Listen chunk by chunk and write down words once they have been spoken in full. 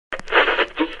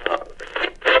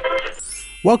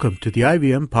Welcome to the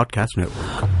IVM Podcast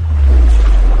Network.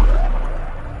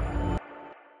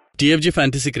 TFG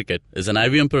Fantasy Cricket is an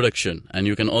IVM production, and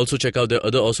you can also check out their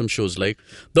other awesome shows like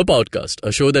The Podcast,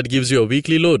 a show that gives you a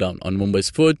weekly lowdown on Mumbai's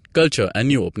food, culture, and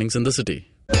new openings in the city.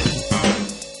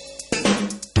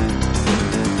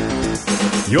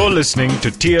 You're listening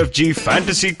to TFG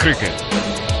Fantasy Cricket.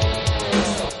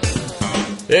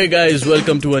 Hey guys,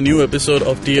 welcome to a new episode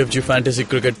of TFG Fantasy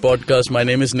Cricket Podcast. My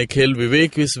name is Nikhil.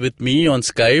 Vivek is with me on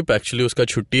Skype. Actually, uska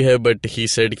chutti hai, but he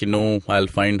said कि no, I'll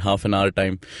find half an hour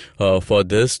time for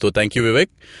this. So thank you, Vivek.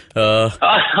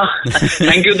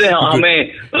 Thank you.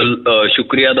 हमें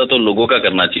शुक्रिया तो लोगों का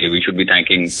करना चाहिए. We should be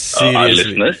thanking our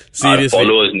listeners, our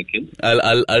followers, Nikhil.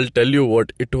 I'll tell you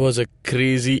what. It was a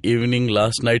crazy evening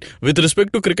last night with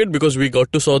respect to cricket because we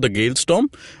got to saw the Gale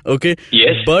storm. Okay.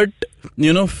 Yes. But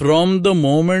you know, from the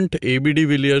moment AB de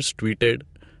Villiers tweeted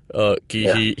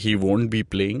he won't be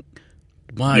playing,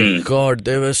 my God,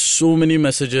 there were so many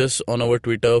messages on our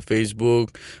Twitter,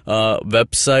 Facebook,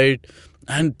 website,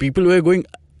 and people were going.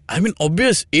 I mean,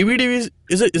 obvious. AB de Villiers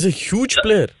is a huge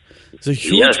player. It's a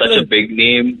huge player. Such a big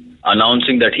name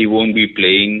announcing that he won't be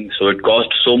playing. So it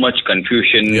caused so much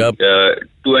confusion. Yep.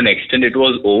 To an extent, it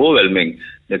was overwhelming.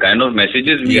 The kind of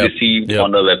messages we received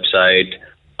on the website,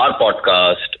 our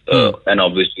podcast, and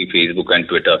obviously Facebook and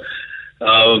Twitter.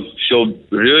 So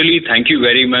really, thank you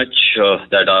very much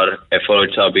that our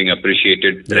efforts are being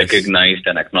appreciated, recognized,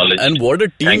 and acknowledged. And what a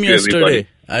team yesterday!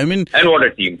 I mean, and what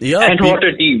a team! Yeah, and what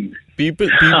a team! People,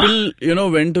 you know,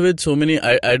 went with so many.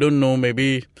 I don't know.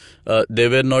 Maybe they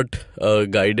were not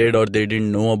guided or they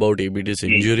didn't know about ABD's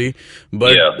injury.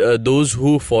 But those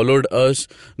who followed us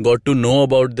got to know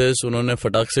about this. उन्होंने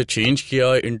फटाक से change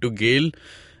किया into Gale.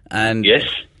 And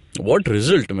what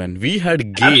result, man? We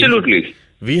had Gale. Absolutely.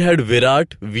 We had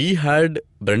Virat. We had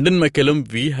Brendan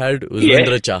McCullum. We had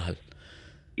Uzvendra Chahal.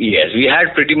 Yes, we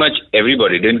had pretty much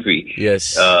everybody, didn't we? Yes.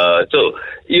 So,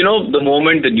 you know, the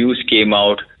moment the news came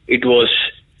out, it was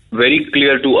very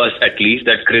clear to us at least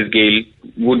that Chris Gale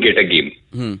would get a game.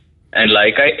 And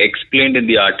like I explained in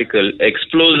the article,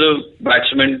 explosive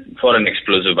batsman for an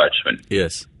explosive batsman.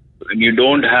 Yes. When you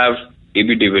don't have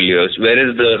AB de Villiers, where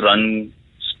are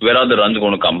the runs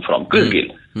going to come from? Chris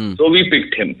Gale. So we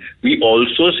picked him. We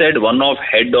also said one of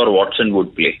Head or Watson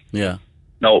would play. Yeah.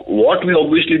 Now, what we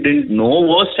obviously didn't know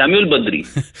was Samuel Badri.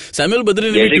 Samuel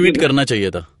Badri ने भी tweet करना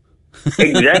चाहिए था.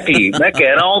 Exactly. मैं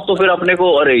कह रहा हूँ तो फिर अपने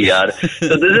को अरे यार.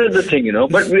 So this is the thing, you know.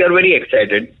 But we are very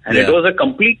excited, and it was a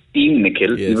complete team,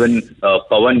 Nikhil. Yes. Even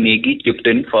Pawan Negi chipped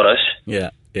in for us.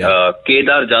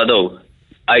 Kedar Jadhav.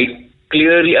 I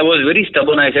was very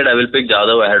stubborn. I said I will pick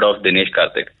Jadhav ahead of Dinesh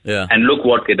Karthik. And look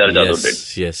what Kedar Jadhav did.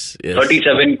 Yes.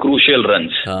 37 crucial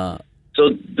runs. So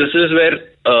this is where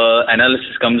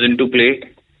analysis comes into play.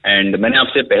 And मैंने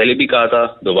आपसे पहले भी कहा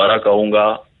था, दोबारा कहूँगा,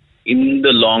 in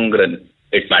the long run,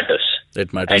 it matters.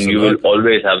 It matters. And you will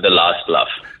always have the last laugh.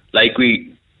 Like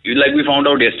we found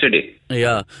out yesterday.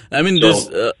 Yeah. I mean, this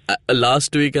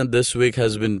last week and this week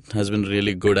has been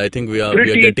really good. I think we are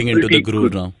getting into the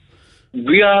groove now.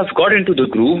 We have got into the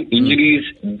groove. Injuries,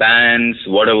 bans,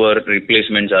 whatever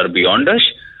replacements are beyond us.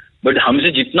 But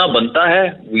हमसे जितना बनता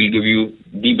है, we'll give you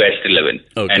the best 11.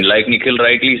 Okay. And like Nikhil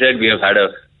rightly said, we have had a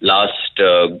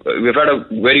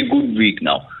very good week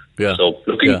now. Yeah. So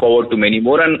looking forward to many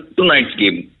more and tonight's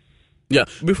game. Yeah.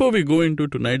 Before we go into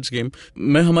tonight's game,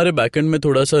 मैं हमारे backend में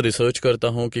थोड़ा सा research करता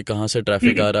हूँ कि कहाँ से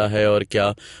ट्रैफिक आ रहा है और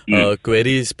क्या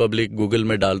क्वेरीज पब्लिक गूगल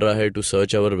में डाल रहा है to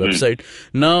search our website.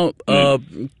 Now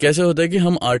कैसे होता है कि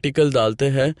हम आर्टिकल डालते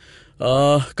हैं,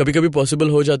 कभी कभी पॉसिबल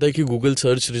हो जाता है कि गूगल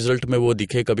सर्च रिजल्ट में वो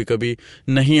दिखे, कभी कभी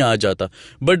नहीं आ जाता.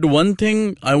 But one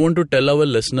thing I want to tell our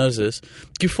listeners is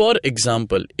कि for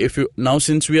example if you now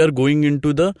since we are going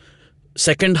into the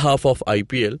second half of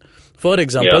IPL, for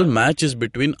example, match is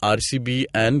between RCB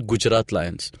and Gujarat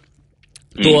Lions.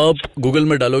 तो आप Google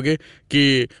में डालोगे कि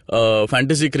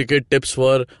fantasy cricket tips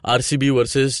for RCB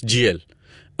versus GL.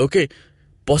 Okay,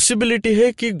 possibility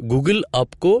है कि Google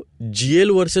आपको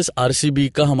GL versus RCB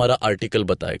का हमारा आर्टिकल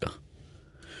बताएगा.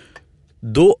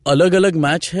 दो अलग अलग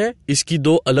मैच है, इसकी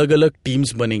दो अलग अलग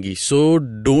टीम्स बनेगी. So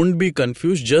don't be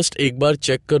confuse, just एक बार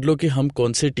चेक कर लो कि हम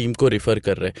कौन से टीम को रेफर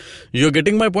कर रहे हैं. You are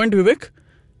getting my point, Vivek?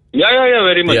 Yeah,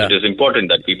 very much. It is important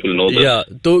that people know this. Yeah,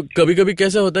 तो कभी कभी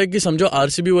कैसा होता है कि समझो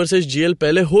RCB वर्सेस GL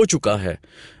पहले हो चुका है,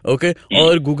 ओके,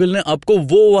 और गूगल ने आपको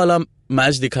वो वाला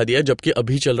मैच दिखा दिया जबकि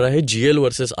अभी चल रहा है GL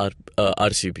वर्सेस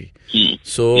RCB.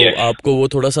 सो आपको वो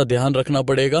थोड़ा सा ध्यान रखना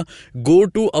पड़ेगा. गो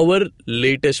टू अवर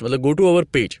लेटेस्ट, मतलब go to our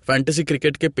page, fantasy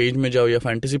cricket के पेज में जाओ या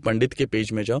फैंटेसी पंडित के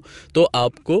पेज में जाओ, तो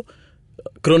आपको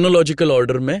क्रोनोलॉजिकल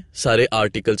ऑर्डर में सारे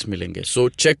आर्टिकल्स मिलेंगे. So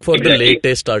check for the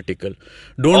latest article.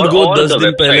 Don't go 10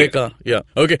 दिन पहले का. या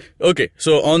okay.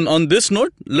 So on this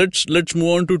note, let's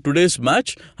move on to today's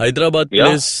match. Hyderabad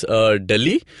pledge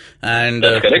Delhi, and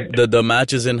the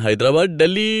match is in Hyderabad.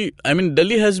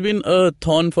 Delhi has been a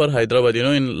thorn for Hyderabad.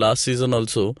 In last season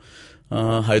also,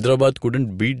 Hyderabad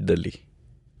couldn't beat Delhi.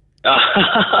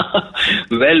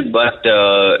 Well, but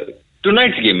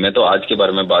tonight's game में तो आज के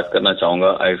बारे में बात करना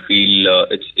चाहूंगा. I feel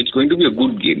it's going to be a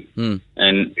good game,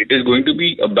 and it is going to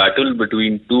be a battle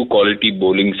between two quality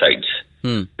bowling sides.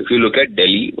 If you look at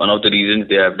Delhi, one of the reasons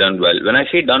they have done well. When I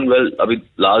say done well, अभी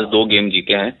last 2 game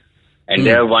जीते हैं, and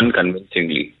they have won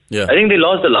convincingly. Yeah. I think they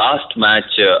lost the last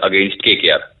match against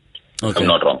KKR, if I'm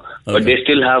not wrong. Okay. But they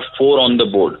still have 4 on the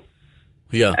board.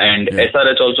 Yeah. And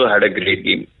SRH also had a great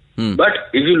game. But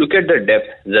if you look at the depth,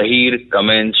 Zahir,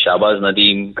 Cummins, Shahbaz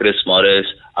Nadeem, Chris Morris,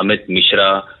 Amit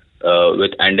Mishra,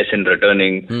 with Anderson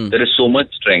returning, there is so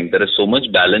much strength, there is so much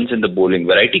balance in the bowling.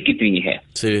 Variety kitni hai.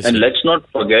 Seriously. And let's not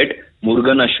forget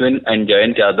Murugan Ashwin and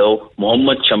Jayant Yadav,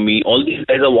 Mohammad Shami, all these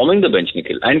guys are warming the bench,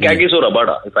 Nikhil. And Kagiso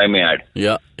Rabada, if I may add.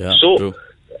 Yeah. So, true.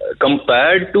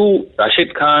 Compared to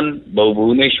Rashid Khan,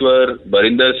 Bhuvneshwar,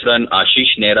 Barinder Saran,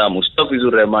 Ashish Nehra,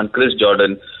 Mustafizur Rahman, Chris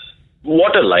Jordan,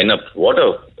 what a lineup, what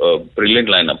a brilliant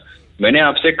lineup. मैंने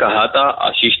आपसे कहा था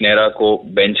आशीष नेहरा को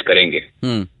bench करेंगे.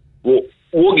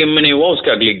 वो game में नहीं हुआ,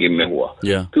 उसके अगले गेम में हुआ.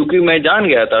 क्योंकि मैं जान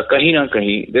गया था कहीं ना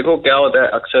कहीं. देखो क्या होता है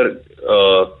अक्सर,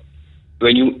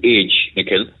 when you age,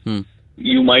 Nikhil,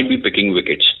 you might be picking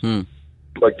wickets.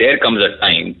 But there comes a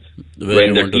time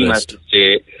when the team has to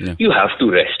say, you have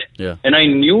to rest. And I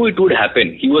knew it would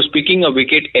happen. He was picking a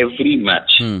wicket every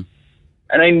match.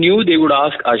 And I knew they would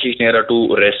ask Ashish Nehra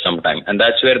to rest sometime. And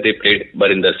that's where they played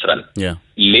Barinder Saran.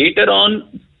 Later on,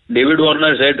 David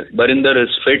Warner said, Barinder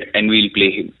is fit and we'll play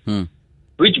him.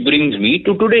 Which brings me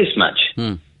to today's match.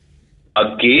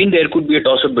 Again, there could be a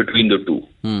toss-up between the two.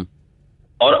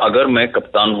 और अगर मैं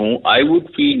कप्तान हूँ, I would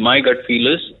feel, my gut feel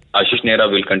is, Ashish Nehra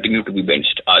will continue to be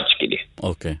benched आज के लिए.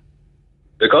 Okay.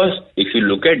 Because if you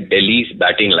look at Delhi's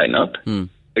batting lineup,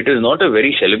 it is not a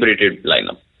very celebrated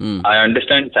lineup. I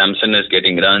understand Samson is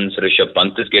getting runs, Rishabh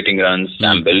Pant is getting runs,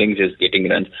 Sam Billings is getting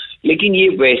runs. लेकिन ये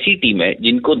वैसी team है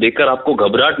जिनको देखकर आपको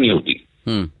घबराहट नहीं होती.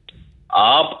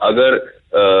 आप अगर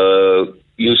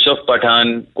यूसुफ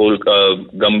पठान,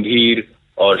 गंभीर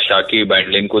और शाकिब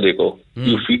एंडलिन को देखो,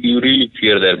 you really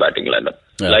fear their batting lineup.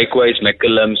 Likewise,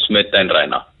 McCallum, Smith and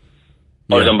Raina.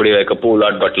 और somebody like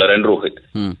Pollard, Butler and Rohit.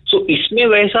 So इसमें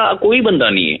वैसा कोई बंदा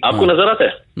नहीं है. आपको नजर आता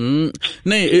है?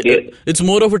 नहीं, it's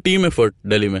more of a team effort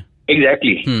Delhi में.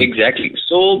 Exactly.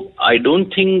 So I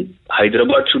don't think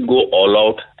Hyderabad should go all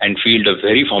out and field a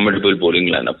very formidable bowling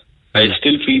lineup. I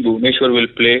still feel Bhuvneshwar will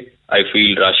play. I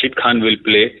feel Rashid Khan will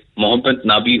play. Mohammad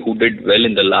Nabi, who did well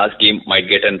in the last game, might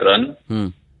get a run.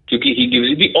 Because he gives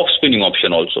you the off-spinning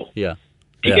option also.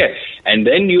 Okay? And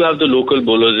then you have the local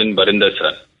bowlers in Barinder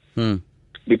Saran.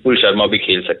 विपुल शर्मा भी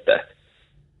खेल सकता है.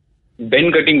 Ben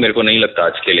cutting मेरे को नहीं लगता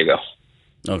आज खेलेगा.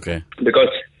 Okay.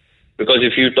 Because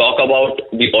if you talk about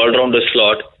the all-rounder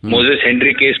slot, Moses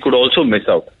Henriques could also miss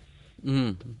out.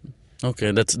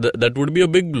 Okay, that would be a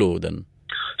big blow then.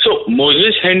 So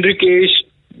Moses Henriques,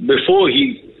 before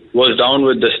he was down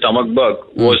with the stomach bug,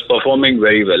 was performing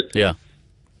very well. Yeah.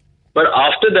 But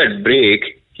after that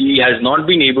break, he has not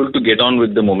been able to get on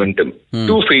with the momentum.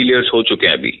 2 failures ho chuke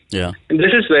hain abhi. Yeah. And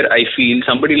this is where I feel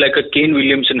somebody like a K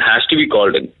Williamson has to be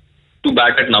called in to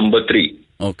bat at number 3.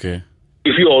 Okay.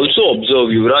 If you also observe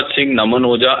Yuvraj Singh, Naman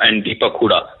Oja and Deepak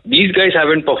Hooda, these guys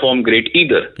haven't performed great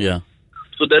either. Yeah.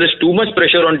 So there is too much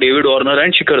pressure on David Warner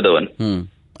and Shikhar Dhawan.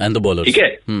 And the bowlers. ठीक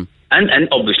है? And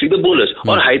obviously the bowlers.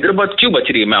 और हैदराबाद क्यों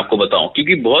बच रही है मैं आपको बताऊं,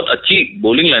 क्योंकि बहुत अच्छी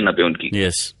bowling lineup है उनकी.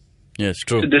 Yes,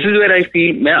 true. So this is where I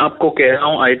feel, मैं आपको कह रहा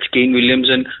हूँ, it's Kane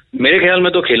Williamson, मेरे ख्याल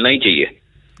में तो खेलना ही चाहिए.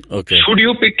 Okay. Should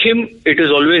you pick him? It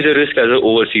is always a risk as an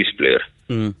overseas player.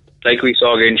 Like we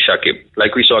saw against Shakib,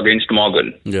 like we saw against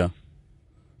Morgan. Yeah.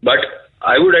 But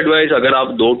I would advise, अगर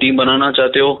आप 2 team बनाना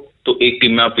चाहते हो, तो एक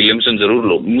टीम में आप Williamson जरूर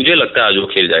लो. मुझे लगता है आज वो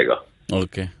खेल जाएगा.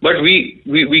 Okay. But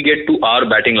we get to our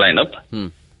batting lineup,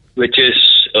 which is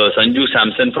Sanju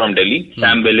Samson from Delhi,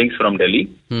 Sam Billings from Delhi,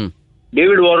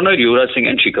 David Warner, Yuvraj Singh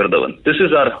and Shikhar Dhawan. This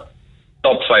is our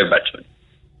top 5 batsmen.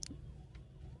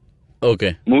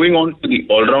 Okay. Moving on to the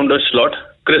all-rounder slot,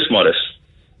 Chris Morris.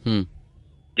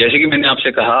 जैसे कि मैंने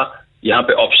आपसे कहा, यहाँ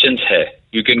पे options है.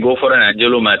 You can go for an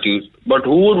Angelo Matthews, but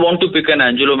who would want to pick an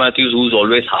Angelo Matthews who's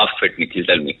always half fit, Nikhil,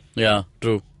 tell me? Yeah,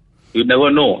 true. You never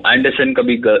know. Anderson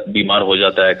कभी बीमार हो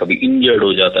जाता है, कभी injured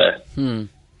हो जाता है.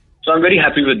 So I'm very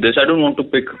happy with this. I don't want to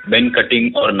pick Ben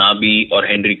Cutting or Nabi or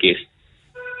Henriques.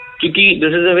 क्योंकि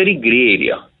this is a very grey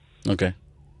area. Okay.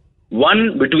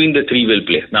 One between the three will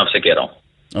play. मैं आपसे कह रहा हूँ.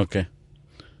 Okay.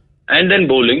 And then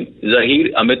bowling,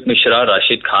 Zahir, Amit Mishra,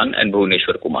 Rashid Khan and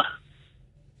Bhuvneshwar Kumar.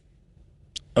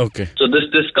 Okay. So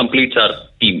this completes our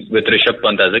team with Rishabh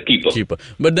Pant as a keeper.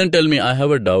 But then tell me, I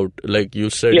have a doubt. Like you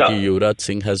said, Yeah. कि Yuvraj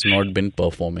Singh has not been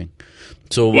performing.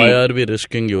 So why are we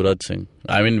risking Yuvraj Singh?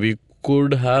 I mean, we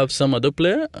could have some other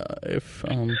player if.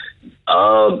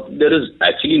 There is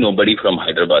actually nobody from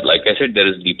Hyderabad. Like I said, there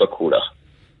is Deepak Hooda.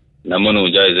 Naman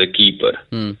Oja is a keeper.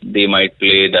 They might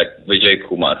play that Vijay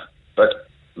Kumar. But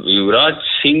Yuvraj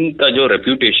Singh का जो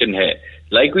reputation है,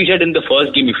 like we said in the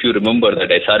first game, if you remember that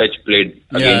SRH played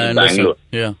against Bangalore.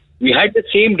 Yeah. We had the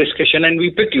same discussion and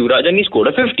we picked Yuvraj and he scored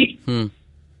a 50.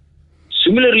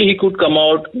 Similarly, he could come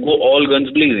out, go all guns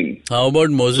blazing. How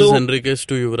about Moses Henriques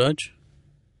to Yuvraj?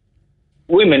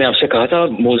 वही मैंने आपसे कहा था,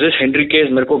 Moses Henriques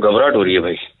मेरे को घबराहट हो रही है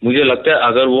भाई. मुझे लगता है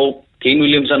अगर वो केन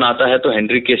विलियमसन आता है तो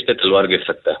हेनरिकेस पे तलवार गिर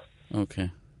सकता है. Okay.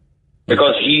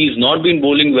 Because he is not been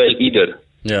bowling well either.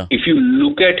 Yeah. If you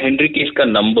look at Henriquez ka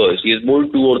numbers, he has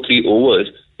bowled 2 or 3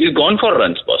 overs. He's gone for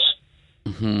runs, boss.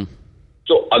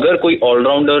 So, अगर कोई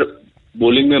all-rounder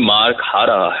bowling में मार खा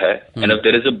रहा है, and if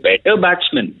there is a better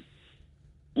batsman,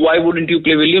 why wouldn't you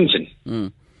play Williamson?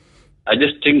 I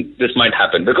just think this might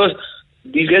happen because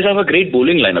these guys have a great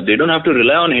bowling lineup. They don't have to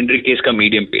rely on Henriquez ka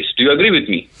medium pace. Do you agree with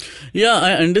me? Yeah,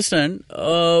 I understand.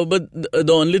 But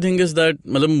the only thing is that,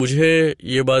 मतलब मुझे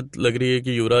ये बात लग रही है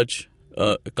कि युवराज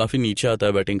काफी नीचे आता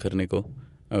है बैटिंग करने को.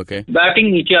 Okay.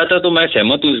 बैटिंग नीचे आता तो मैं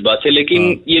सहमत हूँ इस बात से,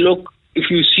 लेकिन ये लोग,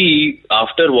 if you see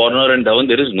after Warner and Dhawan,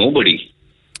 there is nobody.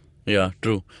 Yeah,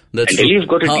 true. That's and true. Delhi's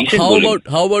got a decent bowling.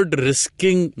 How about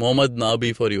risking Mohammad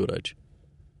Nabi for Yuvraj?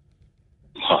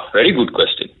 Very good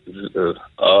question.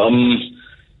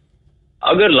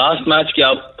 अगर लास्ट मैच की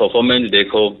आप performance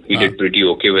देखो, he did pretty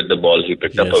okay with the ball. He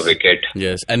picked up a wicket.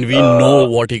 Yes, and we know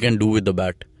what he can do with the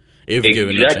bat if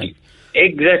given a chance.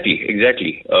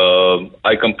 Exactly.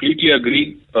 I completely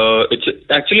agree. It's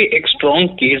actually एक strong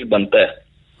case बनता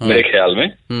है मेरे ख्याल में,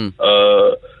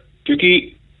 क्योंकि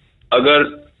अगर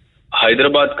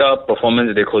हैदराबाद का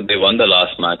performance देखो, they won the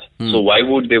last match. So why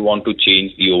would they want to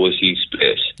change the overseas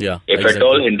players? Yeah, if at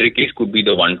all, Henriquez could be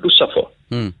the one to suffer.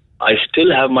 I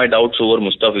still have my doubts over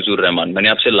Mustafizur Rahman. मैंने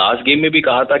आपसे last game में भी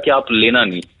कहा था कि आप लेना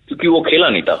नहीं, क्योंकि वो खेला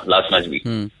नहीं था लास्ट मैच भी.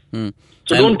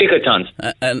 So don't take a chance.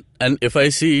 And if I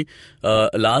see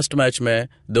last match में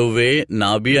the way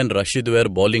Nabi and Rashid were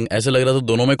bowling, ऐसे लग रहा था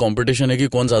दोनों में competition है कि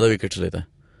कौन ज्यादा विकेट्स लेता है.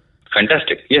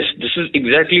 Fantastic. Yes, this is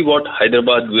exactly what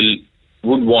Hyderabad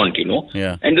would want, you know.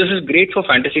 Yeah. And this is great for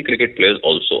fantasy cricket players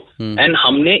also. And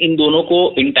हमने इन दोनों को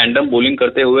in tandem bowling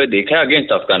करते हुए देखा है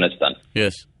against Afghanistan.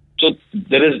 Yes. So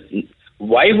there is,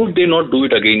 why would they not do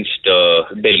it against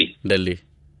Delhi?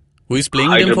 Who is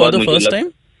playing them for the first time?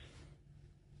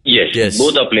 Yes,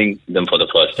 both are playing them for the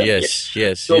first time.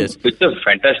 Yes. So it's a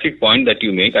fantastic point that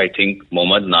you make. I think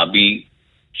Mohammad Nabi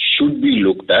should be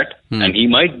looked at and he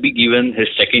might be given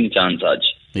his second chance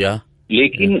आज. Yeah.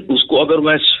 लेकिन उसको अगर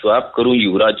मैं swap करूं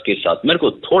युवराज के साथ, मेरे को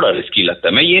थोड़ा रिस्की लगता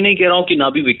है. मैं ये नहीं कह रहा हूं कि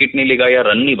नाबी विकेट नहीं लेगा या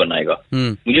रन नहीं बनाएगा.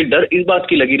 मुझे डर इस बात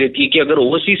की लगी रहती है कि अगर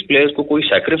ओवरसीज प्लेयर्स को कोई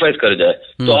सैक्रिफाइस कर जाए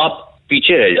तो आप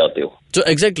पीछे रह जाते हो. So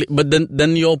exactly, but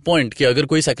then your point कि अगर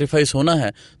कोई सैक्रिफाइस होना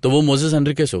है तो वो मोजेस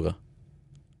हेनरिकेस होगा.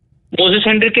 मोजेस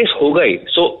हेनरिकेस होगा ही.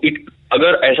 सो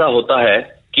अगर ऐसा होता है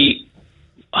कि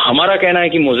हमारा कहना है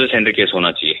कि मोजेस हेनरिकेस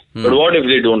होना चाहिए, but what if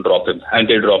they don't drop him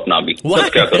and they drop Nabi? तब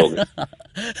क्या करोगे?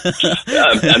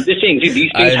 I'm just saying, see,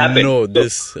 these things happen. I know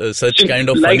this, such kind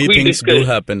of funny things do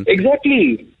happen.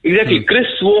 Exactly.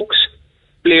 Chris Wokes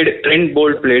played, Trent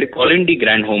Bolt played, Colin D.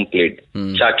 Granholm played,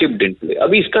 Shakib didn't play.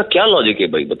 अभी इसका क्या logic है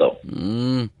भाई, बताओ?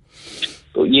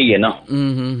 तो यही है ना.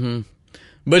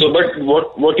 But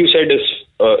what you said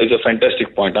is a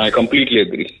fantastic point. I completely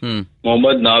agree.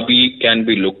 Mohammad Nabi can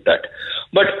be looked at,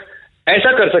 but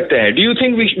ऐसा कर सकते हैं. Do you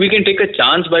think we can take a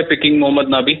chance by picking Mohammad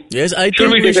Nabi? Yes,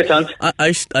 should we take a chance?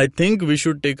 I think we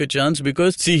should take a chance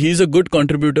because see, he's a good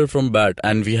contributor from bat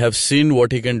and we have seen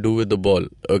what he can do with the ball.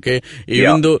 Okay,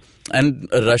 even though and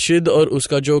Rashid और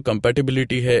उसका जो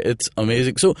compatibility है, it's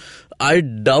amazing. So I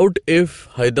doubt if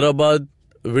Hyderabad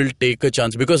will take a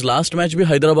chance because last match भी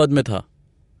Hyderabad में था.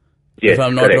 Yes, if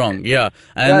I'm not wrong. Yeah.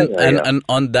 And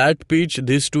on that pitch,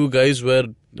 these two guys were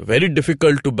very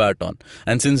difficult to bat on.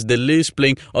 And since Delhi is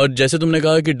playing, और जैसे तुमने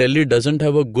कहा कि Delhi doesn't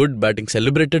have a good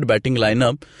celebrated batting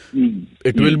lineup,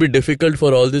 it will be difficult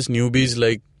for all these newbies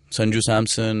like Sanju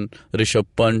Samson, Rishabh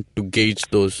Pant to gauge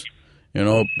those,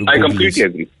 I completely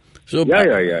agree. So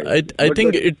I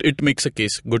think it makes a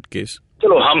good case.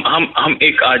 चलो हम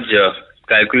एक आज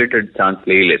calculated chance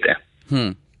ले ही लेते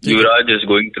हैं. Yuvraj is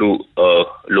going through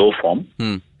low form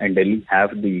and Delhi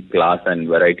have the class and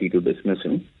variety to dismiss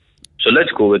him. So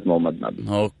let's go with Mohammad Nabi.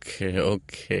 Okay.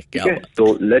 Okay.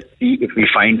 So let's see if we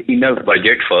find enough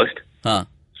budget first.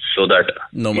 So that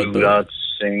Yuvraj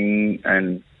Singh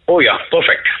and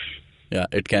perfect. Yeah,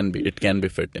 it can be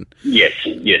fit in. Yes.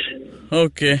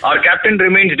 Okay. Our captain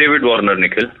remains David Warner,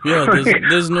 Nikhil. Yeah,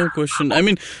 there's no question. I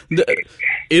mean,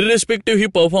 irrespective he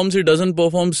performs, he doesn't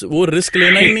perform, वो risk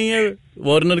लेना ही नहीं है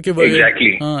Warner के बगैर.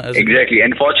 Exactly.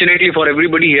 And fortunately for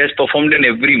everybody, he has performed in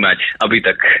every match अभी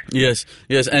तक.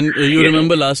 Yes. And you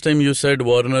remember last time you said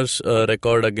Warner's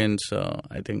record against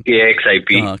I think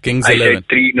KXIP. Kings I 11. said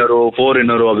 3 in a row, 4 in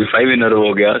a row, अभी 5 in a row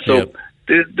हो गया. So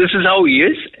this is how he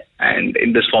is, and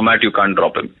in this format you can't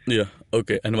drop him. Yeah.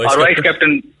 Okay. And our vice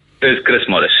captain is Chris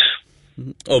Morris.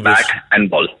 Obvious. Bat and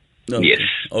ball. Okay. Yes.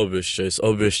 Obvious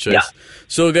choice. Yeah.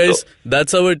 So guys,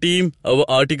 that's our team. Our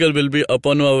article will be up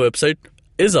on our website.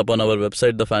 Is up on our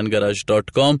website,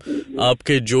 thefangarage.com.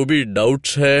 आपके जो भी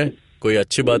doubts है, कोई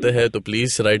अच्छी बातें है, तो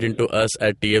please write into us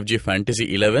at TFG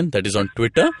Fantasy 11. That is on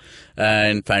Twitter,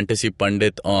 and Fantasy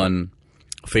Pandit on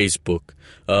Facebook.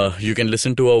 You can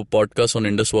listen to our podcast on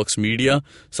IndusVox Media,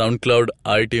 SoundCloud,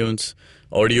 iTunes,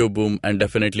 Audio Boom, and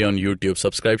definitely on YouTube.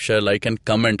 Subscribe, share, like, and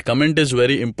comment. Comment is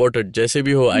very important. जैसे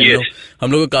भी हो, I know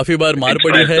हम लोगों को काफी बार मार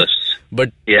पड़ी है,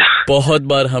 but बहुत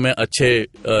बार हमें अच्छे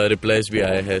replies भी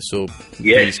आए हैं. So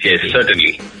yes,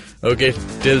 certainly. Okay,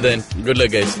 till then, good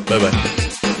luck, guys. Bye bye.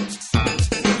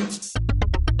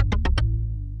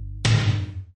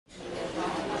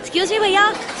 Excuse me, भैया.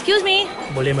 Excuse me.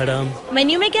 बोलिए मैडम.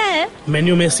 मेन्यू में क्या है?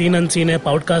 मेन्यू में सीन अनसीन है,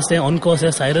 पॉडकास्ट है, ऑन कोर्स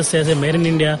है, साइरस है, made in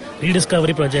India,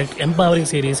 rediscovery project, empowering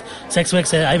series, sex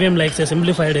wax है, IVM लाइक्स है,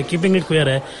 सिंप्लीफाइड है, कीपिंग इट क्वियर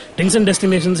है, टिंग्स एंड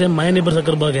डेस्टिनेशन है, माय नेबर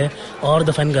जकरबर्ग है और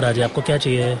द फैन गराज है. आपको क्या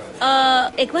चाहिए?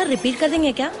 एक बार रिपीट कर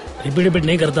देंगे क्या? रिपीट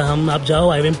नहीं करता हम. आप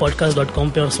जाओ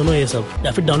IVMpodcast.com पे और सुनो ये सब,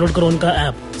 या फिर डाउनलोड करो उनका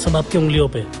ऐप. सब आपकी उंगलियों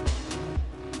पे.